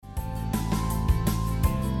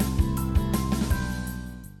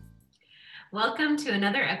Welcome to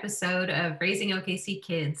another episode of Raising OKC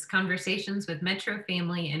Kids, Conversations with Metro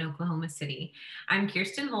Family in Oklahoma City. I'm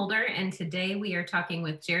Kirsten Holder, and today we are talking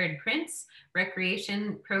with Jared Prince,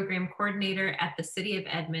 Recreation Program Coordinator at the City of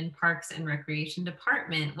Edmond Parks and Recreation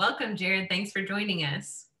Department. Welcome, Jared. Thanks for joining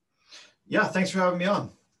us. Yeah, thanks for having me on.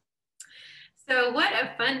 So what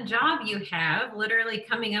a fun job you have, literally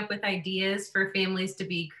coming up with ideas for families to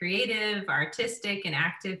be creative, artistic, and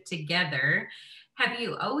active together. Have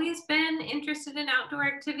you always been interested in outdoor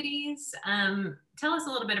activities? Tell us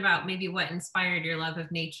a little bit about maybe what inspired your love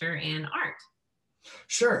of nature and art.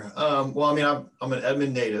 Sure. I'm an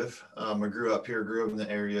Edmond native. I grew up here, grew up in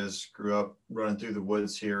the areas, grew up running through the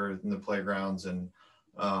woods here in the playgrounds and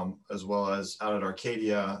as well as out at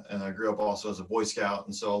Arcadia. And I grew up also as a Boy Scout.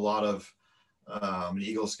 And so a lot of an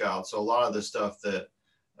Eagle Scout. So a lot of the stuff that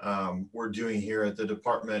we're doing here at the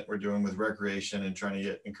department, we're doing with recreation and trying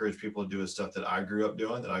to encourage people to do is stuff that I grew up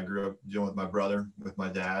doing, with my brother, with my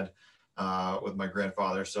dad, with my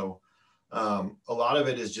grandfather. So a lot of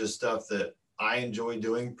it is just stuff that I enjoy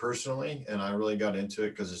doing personally, and I really got into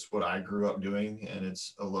it because it's what I grew up doing, and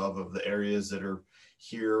it's a love of the areas that are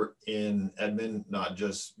here in Edmond, not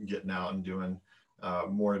just getting out and doing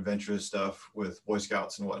more adventurous stuff with Boy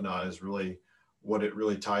Scouts and whatnot is really what it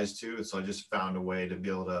really ties to. And so I just found a way to be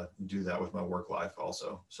able to do that with my work life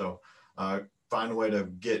also. So find a way to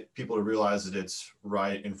get people to realize that it's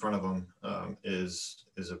right in front of them is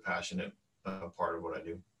a passionate part of what I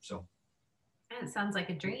do. So. It sounds like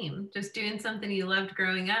a dream, just doing something you loved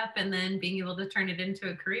growing up and then being able to turn it into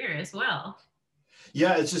a career as well.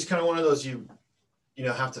 Yeah, it's just kind of one of those you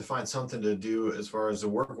have to find something to do as far as the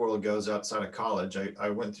work world goes outside of college. I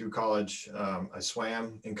went through college. I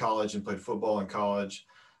swam in college and played football in college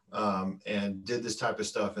and did this type of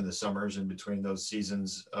stuff in the summers in between those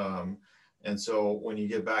seasons. And so when you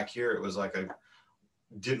get back here, it was like I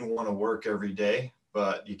didn't want to work every day,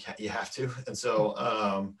 but you have to. And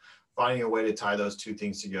so finding a way to tie those two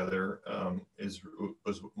things together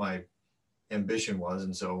was what my ambition was.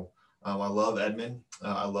 And so I love Edmond.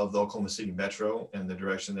 I love the Oklahoma City Metro and the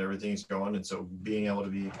direction that everything's going. And so being able to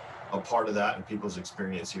be a part of that and people's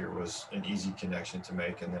experience here was an easy connection to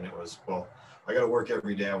make. And then it was, well, I got to work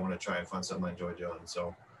every day. I want to try and find something I enjoy doing.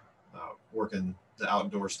 So working the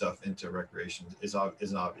outdoor stuff into recreation is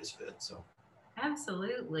an obvious fit. So.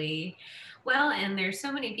 Absolutely. Well, and there's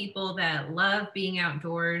so many people that love being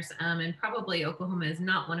outdoors, and probably Oklahoma is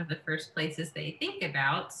not one of the first places they think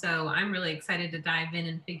about. So I'm really excited to dive in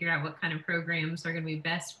and figure out what kind of programs are going to be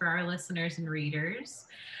best for our listeners and readers.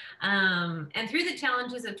 And through the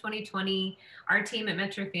challenges of 2020, our team at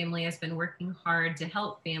Metro Family has been working hard to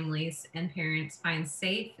help families and parents find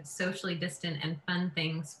safe, socially distant, and fun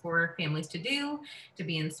things for families to do, to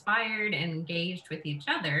be inspired and engaged with each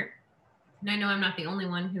other. And I know I'm not the only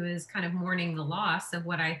one who is kind of mourning the loss of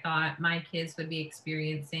what I thought my kids would be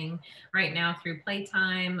experiencing right now through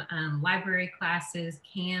playtime, library classes,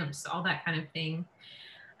 camps, all that kind of thing.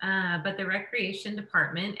 But the Recreation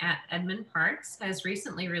Department at Edmond Parks has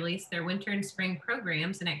recently released their winter and spring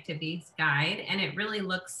programs and activities guide, and it really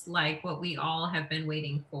looks like what we all have been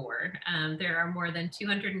waiting for. There are more than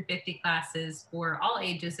 250 classes for all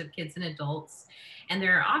ages of kids and adults, and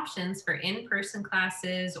there are options for in-person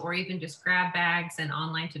classes or even just grab bags and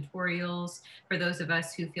online tutorials for those of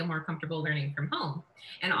us who feel more comfortable learning from home.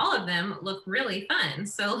 And all of them look really fun.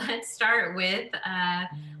 So let's start with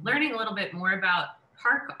learning a little bit more about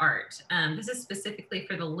park art. This is specifically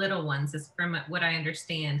for the little ones, is from what I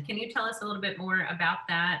understand. Can you tell us a little bit more about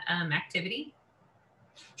that activity?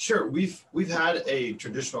 Sure. We've had a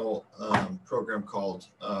traditional program called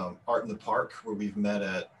Art in the Park, where we've met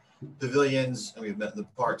at pavilions and we've met in the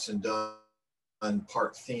parks and done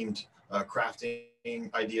park themed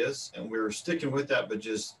crafting ideas. And we're sticking with that, but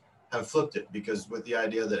just have flipped it because with the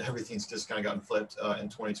idea that everything's just kind of gotten flipped in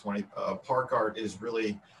 2020, park art is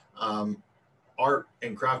really art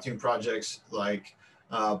and crafting projects like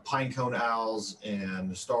pine cone owls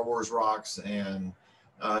and Star Wars rocks and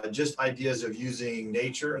just ideas of using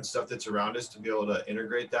nature and stuff that's around us to be able to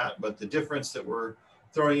integrate that. But the difference that we're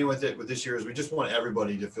throwing in with this year is we just want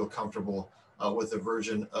everybody to feel comfortable with a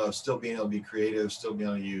version of still being able to be creative, still being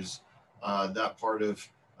able to use that part of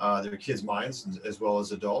their kids' minds as well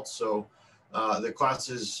as adults. So the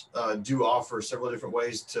classes do offer several different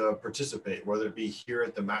ways to participate, whether it be here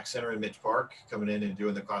at the Mac Center in Mitch Park, coming in and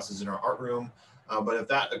doing the classes in our art room. But if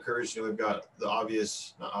that occurs, we've got the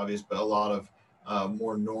not obvious, but a lot of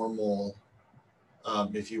more normal,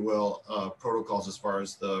 if you will, protocols as far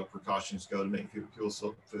as the precautions go to make people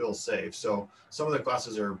feel safe. So some of the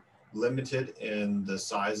classes are limited in the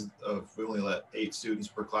size of, we only let 8 students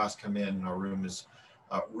per class come in, and our room is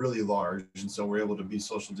really large. And so we're able to be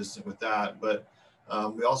social distant with that. But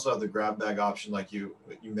we also have the grab bag option, like you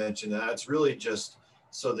mentioned. And that's really just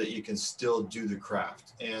so that you can still do the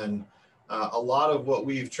craft. And a lot of what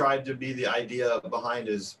we've tried to be the idea behind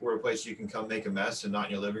is we're a place you can come make a mess and not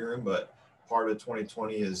in your living room. But part of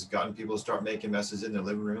 2020 has gotten people to start making messes in their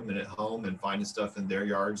living room and at home and finding stuff in their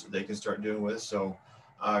yards that they can start doing with. So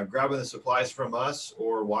grabbing the supplies from us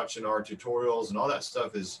or watching our tutorials and all that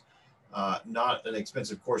stuff is not an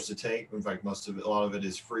expensive course to take. In fact, a lot of it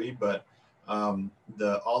is free, but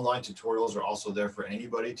the online tutorials are also there for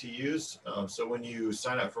anybody to use. So when you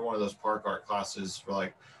sign up for one of those park art classes, for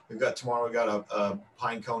like, tomorrow we got a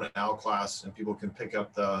pine cone and owl class, and people can pick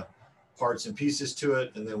up the parts and pieces to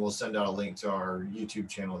it, and then we'll send out a link to our YouTube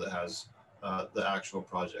channel that has the actual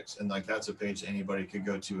projects. And like, that's a page anybody could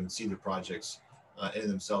go to and see the projects in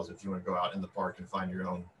themselves if you want to go out in the park and find your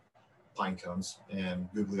own pine cones and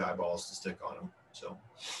googly eyeballs to stick on them. So,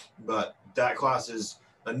 but that class is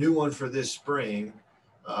a new one for this spring.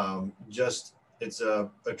 It's a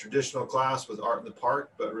traditional class with art in the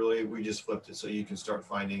park, but really we just flipped it so you can start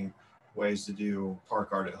finding ways to do park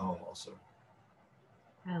art at home also.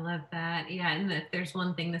 I love that. Yeah, and if there's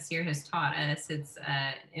one thing this year has taught us, it's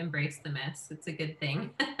embrace the mess. It's a good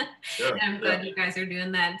thing. Sure. And I'm glad you guys are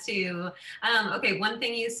doing that too. Okay, one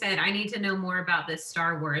thing you said, I need to know more about this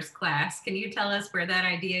Star Wars class. Can you tell us where that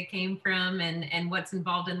idea came from and what's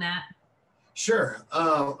involved in that? Sure.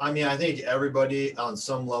 I mean, I think everybody on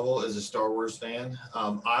some level is a Star Wars fan.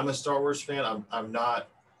 I'm a Star Wars fan. I'm not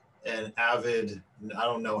an avid, I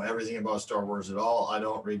don't know everything about Star Wars at all. I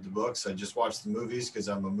don't read the books. I just watch the movies because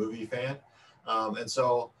I'm a movie fan. And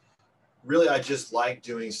so really, I just like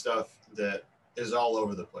doing stuff that is all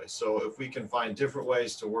over the place. So if we can find different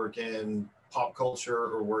ways to work in pop culture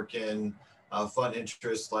or work in fun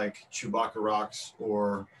interests like Chewbacca rocks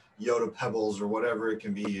or Yoda pebbles or whatever it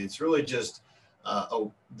can be, it's really just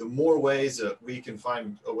the more ways that we can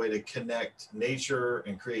find a way to connect nature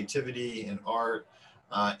and creativity and art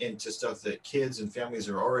into stuff that kids and families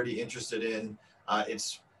are already interested in.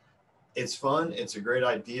 It's fun. It's a great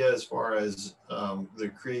idea as far as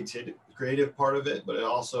the creative part of it, but it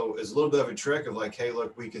also is a little bit of a trick of like, hey,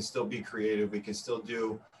 look, we can still be creative. We can still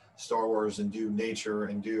do Star Wars and do nature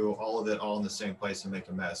and do all of it all in the same place and make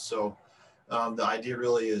a mess. So the idea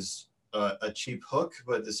really is a cheap hook,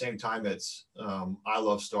 but at the same time, it's I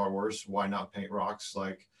love Star Wars. Why not paint rocks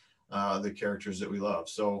like the characters that we love?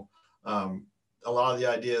 So a lot of the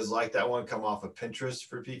ideas like that one come off of Pinterest,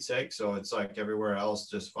 for Pete's sake. So it's like everywhere else,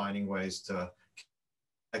 just finding ways to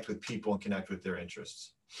connect with people and connect with their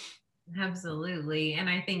interests. Absolutely. And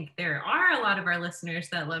I think there are a lot of our listeners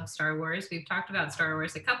that love Star Wars. We've talked about Star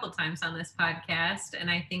Wars a couple times on this podcast. And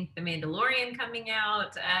I think The Mandalorian coming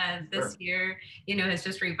out this year, has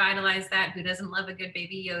just revitalized that. Who doesn't love a good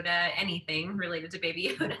Baby Yoda, anything related to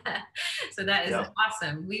Baby Yoda? So that is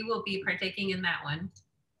awesome. We will be partaking in that one.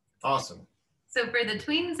 Awesome. So for the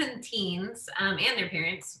tweens and teens and their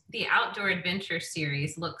parents, the Outdoor Adventure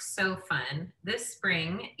series looks so fun. This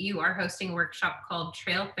spring, you are hosting a workshop called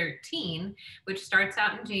Trail 13, which starts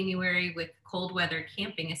out in January with cold weather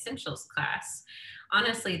camping essentials class.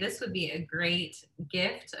 Honestly, this would be a great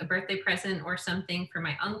gift, a birthday present or something for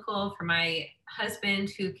my uncle, for my husband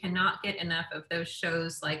who cannot get enough of those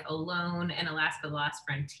shows like Alone and Alaska Lost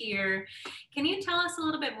Frontier. Can you tell us a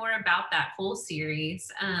little bit more about that whole series?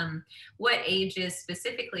 What ages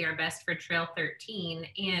specifically are best for Trail 13,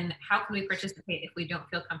 and how can we participate if we don't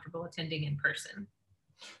feel comfortable attending in person?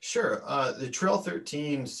 Sure. The Trail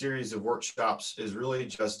 13 series of workshops is really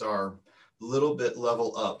just our little bit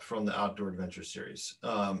level up from the Outdoor Adventure series.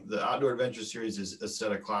 The Outdoor Adventure series is a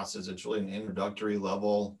set of classes. It's really an introductory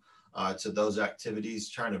level to those activities,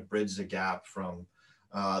 trying to bridge the gap from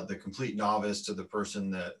the complete novice to the person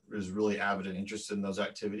that is really avid and interested in those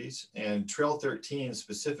activities. And Trail 13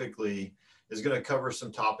 specifically is going to cover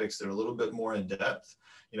some topics that are a little bit more in depth.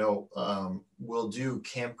 We'll do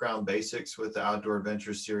campground basics with the Outdoor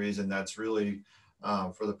Adventure series, and that's really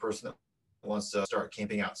for the person that wants to start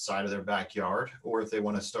camping outside of their backyard, or if they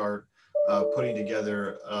want to start putting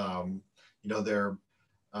together, their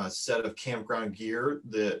set of campground gear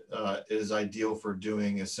that is ideal for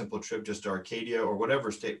doing a simple trip just to Arcadia or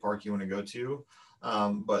whatever state park you want to go to.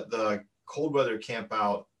 But the cold weather camp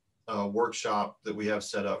out workshop that we have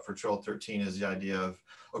set up for Trail 13 is the idea of,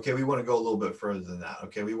 okay, we want to go a little bit further than that.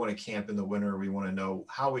 Okay, we want to camp in the winter. We want to know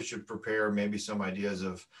how we should prepare, maybe some ideas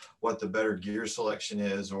of what the better gear selection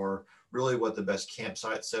is, or really what the best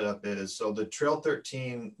campsite setup is. So the Trail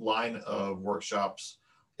 13 line of workshops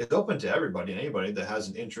is open to everybody, and anybody that has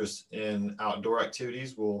an interest in outdoor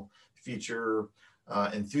activities. Will feature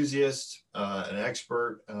enthusiast, an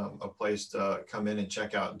expert, a place to come in and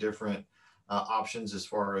check out different options as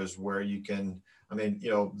far as where you can. I mean, you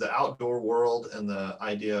know, the outdoor world and the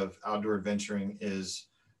idea of outdoor adventuring is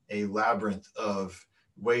a labyrinth of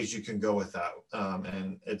ways you can go with that.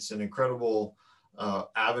 And it's an incredible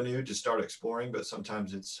avenue to start exploring, but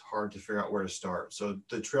sometimes it's hard to figure out where to start. So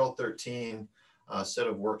the Trail 13 set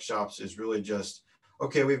of workshops is really just,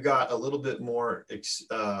 okay, we've got a little bit more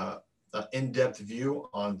in-depth view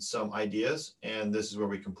on some ideas, and this is where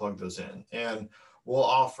we can plug those in. And we'll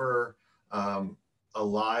offer a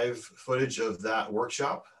live footage of that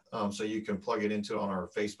workshop. So you can plug it into on our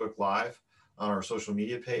Facebook Live, on our social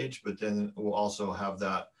media page, but then we'll also have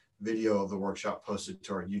that video of the workshop posted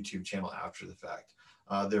to our YouTube channel after the fact.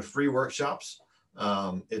 They're free workshops.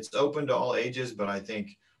 It's open to all ages, but I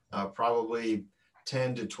think probably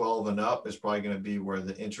 10 to 12 and up is probably going to be where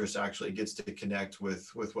the interest actually gets to connect with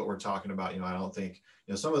what we're talking about. You know, I don't think,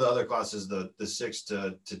 you know, some of the other classes, the 6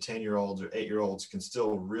 to 10-year-olds or 8-year-olds can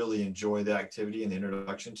still really enjoy the activity and the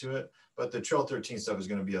introduction to it. But the Trail 13 stuff is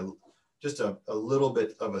going to be just a little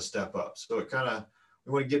bit of a step up. So it kind of,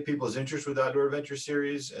 we want to get people's interest with Outdoor Adventure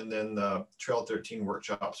Series, and then the Trail 13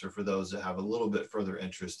 workshops are for those that have a little bit further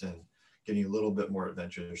interest in getting a little bit more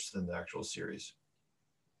adventurous than the actual series.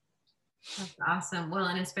 That's awesome. Well,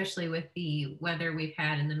 and especially with the weather we've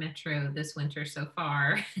had in the metro this winter so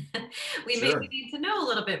far, we Sure. maybe need to know a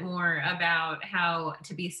little bit more about how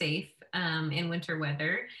to be safe in winter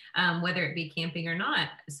weather, whether it be camping or not.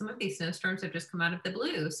 Some of these snowstorms have just come out of the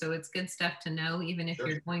blue, so it's good stuff to know, even if Sure.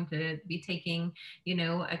 you're going to be taking, you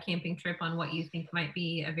know, a camping trip on what you think might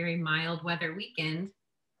be a very mild weather weekend.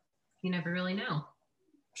 You never really know.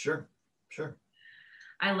 Sure, sure.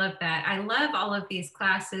 I love that. I love all of these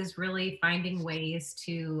classes, really finding ways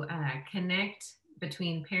to connect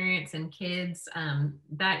between parents and kids.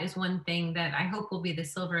 That is one thing that I hope will be the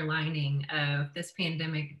silver lining of this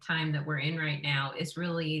pandemic time that we're in right now, is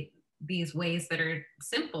really these ways that are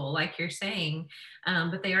simple, like you're saying,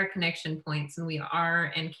 but they are connection points, and we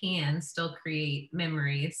are and can still create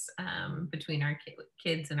memories between our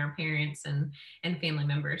kids and our parents and family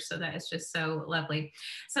members. So that is just so lovely.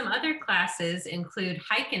 Some other classes include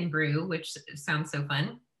Hike and Brew, which sounds so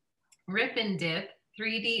fun, Rip and Dip,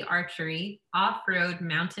 3D archery, off-road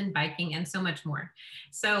mountain biking, and so much more.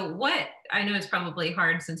 So what, I know it's probably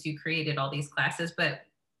hard since you created all these classes, but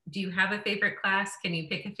do you have a favorite class? Can you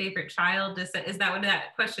pick a favorite child? Is that what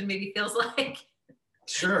that question maybe feels like?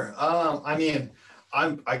 Sure. I mean,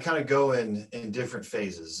 I kind of go in different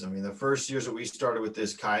phases. I mean, the first years that we started with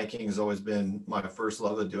this, kayaking has always been my first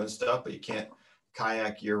love of doing stuff, but you can't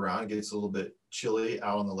kayak year round. It gets a little bit chilly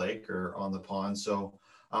out on the lake or on the pond. So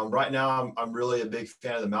right now I'm really a big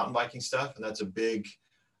fan of the mountain biking stuff, and that's a big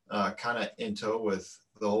kind of in tow with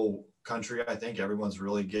the whole country. I think everyone's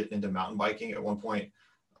really getting into mountain biking. At one point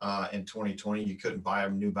in 2020, you couldn't buy a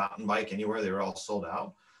new mountain bike anywhere. They were all sold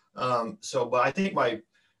out. But I think my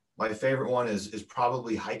favorite one is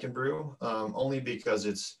probably Hike and Brew, only because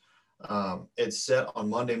it's set on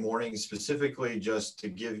Monday mornings specifically just to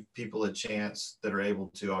give people a chance that are able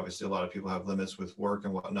to. Obviously, a lot of people have limits with work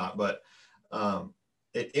and whatnot, but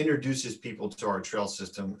it introduces people to our trail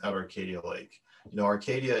system at Arcadia Lake. You know,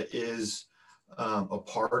 Arcadia is a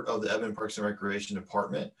part of the Edmond Parks and Recreation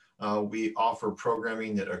Department. We offer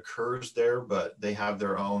programming that occurs there, but they have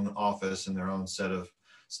their own office and their own set of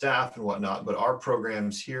staff and whatnot. But our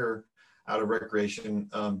programs here out of Recreation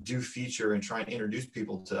do feature and try and introduce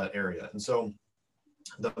people to that area. And so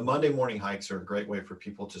the Monday morning hikes are a great way for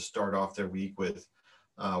people to start off their week with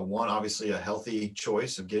one, obviously a healthy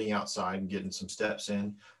choice of getting outside and getting some steps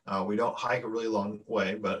in. We don't hike a really long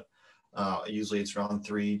way, but usually it's around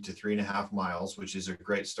 3 to 3.5 miles, which is a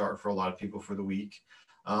great start for a lot of people for the week.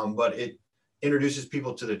 But it introduces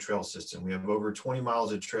people to the trail system. We have over 20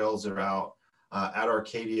 miles of trails that are out at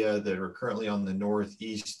Arcadia that are currently on the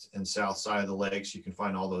northeast and south side of the lakes. You can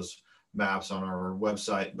find all those maps on our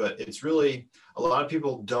website, but it's really, a lot of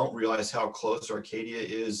people don't realize how close Arcadia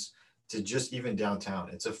is to just even downtown.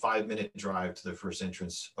 It's a 5-minute drive to the first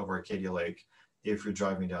entrance of Arcadia Lake if you're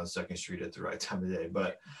driving down 2nd Street at the right time of day.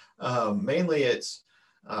 But mainly it's,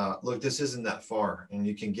 look, this isn't that far, and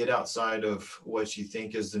you can get outside of what you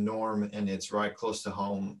think is the norm, and it's right close to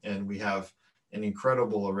home. And we have an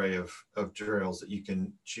incredible array of trails that you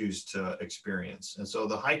can choose to experience. And so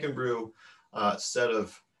the Hike and Brew set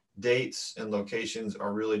of dates and locations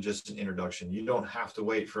are really just an introduction. You don't have to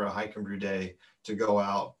wait for a Hike and Brew day to go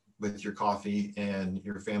out with your coffee and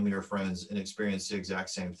your family or friends and experience the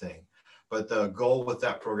exact same thing. But the goal with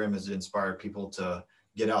that program is to inspire people to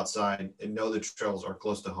get outside and know the trails are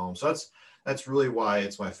close to home. So that's really why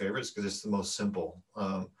it's my favorite, because it's the most simple.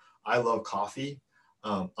 I love coffee.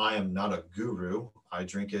 I am not a guru. I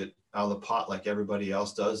drink it out of the pot like everybody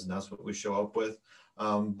else does, and that's what we show up with.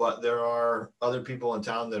 But there are other people in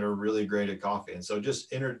town that are really great at coffee. And so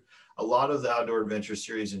just entered a lot of the outdoor adventure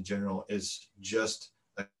series in general is just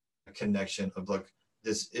a connection of, look,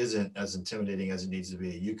 this isn't as intimidating as it needs to be.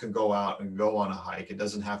 You can go out and go on a hike. It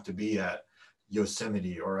doesn't have to be at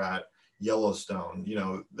Yosemite or at Yellowstone, you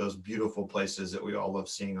know, those beautiful places that we all love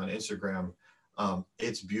seeing on Instagram.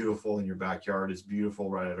 It's beautiful in your backyard. It's beautiful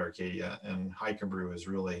right at Arcadia, and Hike and Brew is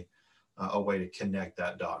really a way to connect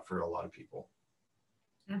that dot for a lot of people.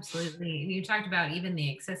 Absolutely. And you talked about even the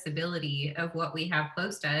accessibility of what we have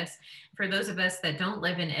close to us. For those of us that don't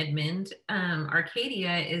live in Edmond,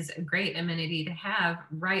 Arcadia is a great amenity to have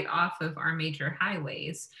right off of our major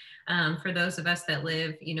highways. For those of us that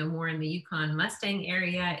live, you know, more in the Yukon Mustang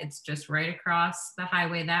area, it's just right across the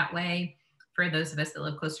highway that way. For those of us that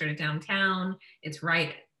live closer to downtown, it's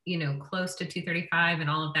right, you know, close to 235 and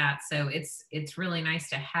all of that. So it's really nice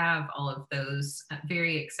to have all of those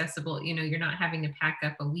very accessible. You know, you're not having to pack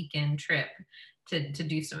up a weekend trip to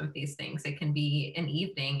do some of these things. It can be an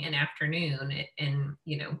evening, an afternoon, and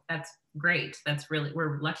you know, that's great. That's really,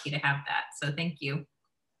 we're lucky to have that. So thank you.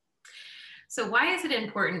 So why is it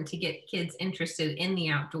important to get kids interested in the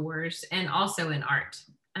outdoors and also in art?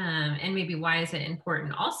 And maybe why is it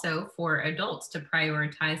important also for adults to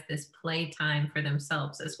prioritize this playtime for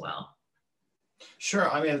themselves as well? Sure.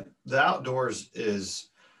 I mean, the outdoors is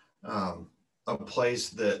a place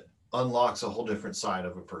that unlocks a whole different side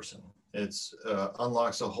of a person. It's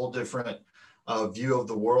unlocks a whole different view of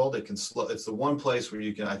the world. It can slow. It's the one place where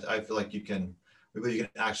you can. I feel like you can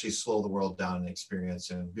actually slow the world down and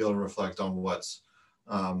experience and be able to reflect on what's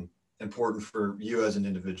important for you as an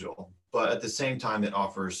individual. But at the same time, it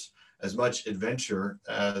offers as much adventure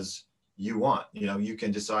as you want. You know, you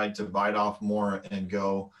can decide to bite off more and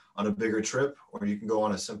go on a bigger trip, or you can go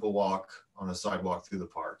on a simple walk on a sidewalk through the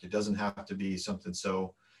park. It doesn't have to be something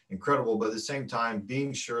so incredible, but at the same time,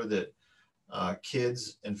 being sure that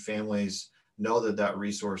kids and families know that that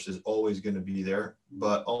resource is always going to be there,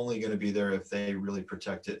 but only going to be there if they really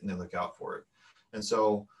protect it and they look out for it. And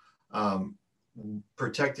so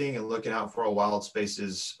protecting and looking out for our wild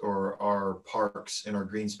spaces or our parks and our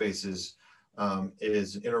green spaces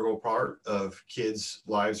is an integral part of kids'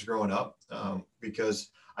 lives growing up, because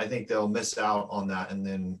I think they'll miss out on that and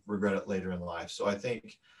then regret it later in life. So I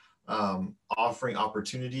think offering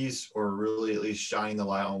opportunities, or really at least shining the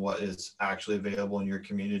light on what is actually available in your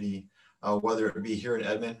community, whether it be here in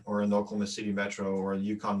Edmond or in the Oklahoma City Metro or the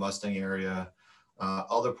Yukon Mustang area.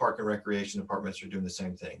 Other park and recreation departments are doing the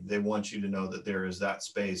same thing. They want you to know that there is that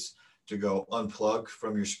space to go unplug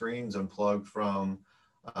from your screens, unplug from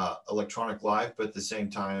electronic life, but at the same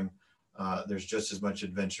time, there's just as much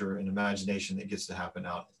adventure and imagination that gets to happen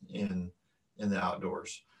out in the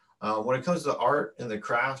outdoors. When it comes to art and the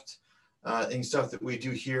craft and stuff that we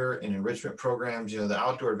do here in enrichment programs, you know, the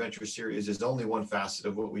Outdoor Adventure Series is only one facet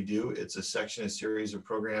of what we do. It's a section, a series of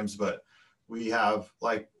programs, but we have,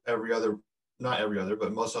 like every other, not every other,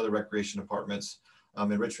 but most other recreation departments,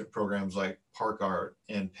 enrichment programs like park art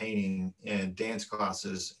and painting and dance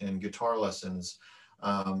classes and guitar lessons,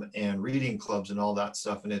 and reading clubs and all that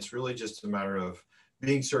stuff. And it's really just a matter of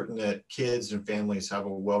being certain that kids and families have a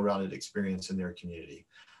well-rounded experience in their community.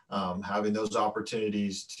 Having those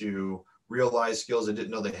opportunities to realize skills they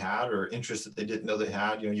didn't know they had, or interests that they didn't know they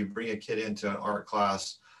had. You know, you bring a kid into an art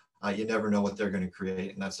class, you never know what they're going to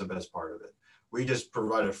create, and that's the best part of it. We just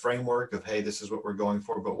provide a framework of, hey, this is what we're going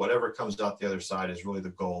for, but whatever comes out the other side is really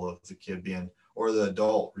the goal of the kid being, or the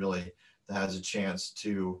adult really, that has a chance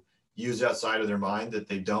to use that side of their mind that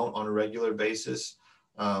they don't on a regular basis,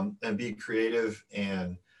 and be creative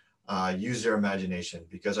and use their imagination.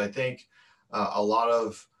 Because I think a lot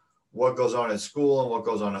of what goes on at school and what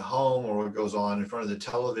goes on at home, or what goes on in front of the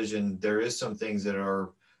television, there is some things that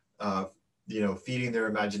are, you know, feeding their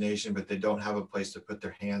imagination, but they don't have a place to put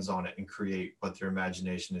their hands on it and create what their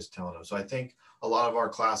imagination is telling them. So I think a lot of our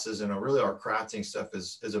classes and really our crafting stuff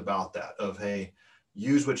is about that, of, hey,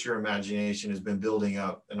 use what your imagination has been building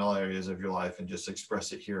up in all areas of your life and just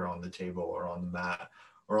express it here on the table or on the mat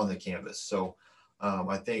or on the canvas. So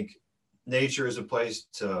I think nature is a place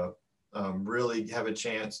to really have a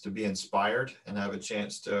chance to be inspired and have a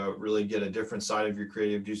chance to really get a different side of your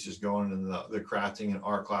creative juices going. And the crafting and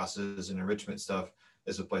art classes and enrichment stuff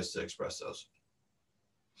is a place to express those.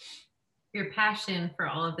 Your passion for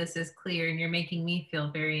all of this is clear, and you're making me feel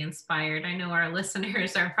very inspired. I know our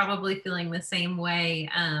listeners are probably feeling the same way.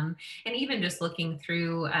 And even just looking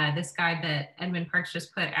through this guide that Edmond Parks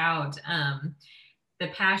just put out, the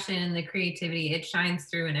passion and the creativity, it shines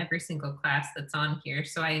through in every single class that's on here.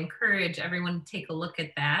 So I encourage everyone to take a look at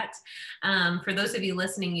that. For those of you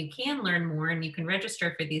listening, you can learn more and you can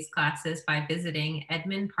register for these classes by visiting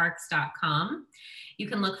edmondparks.com. You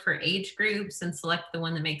can look for age groups and select the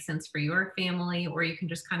one that makes sense for your family, or you can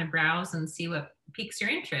just kind of browse and see what piques your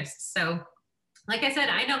interest. So like I said,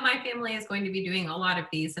 I know my family is going to be doing a lot of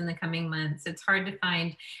these in the coming months. It's hard to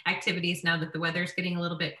find activities now that the weather's getting a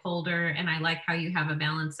little bit colder, and I like how you have a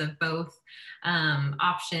balance of both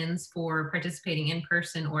options for participating in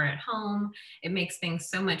person or at home. It makes things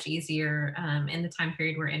so much easier in the time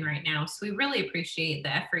period we're in right now. So we really appreciate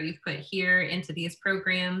the effort you've put here into these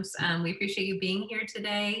programs. We appreciate you being here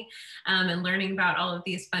today and learning about all of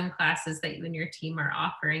these fun classes that you and your team are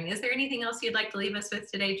offering. Is there anything else you'd like to leave us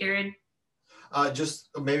with today, Jared? Just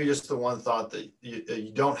maybe just the one thought that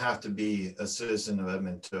you don't have to be a citizen of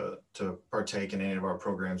Edmond to partake in any of our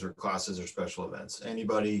programs or classes or special events.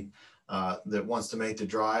 Anybody that wants to make the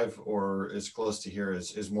drive or is close to here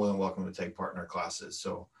is more than welcome to take part in our classes.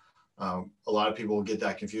 So a lot of people will get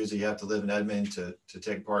that confused that you have to live in Edmond to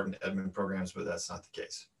take part in Edmond programs, but that's not the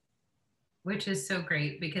case. Which is so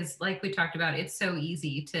great because like we talked about, it's so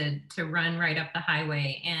easy to run right up the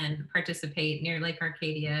highway and participate near Lake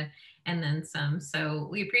Arcadia and then some. So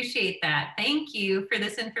we appreciate that. Thank you for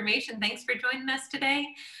this information. Thanks for joining us today.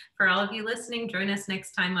 For all of you listening, join us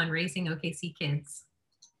next time on Raising OKC Kids.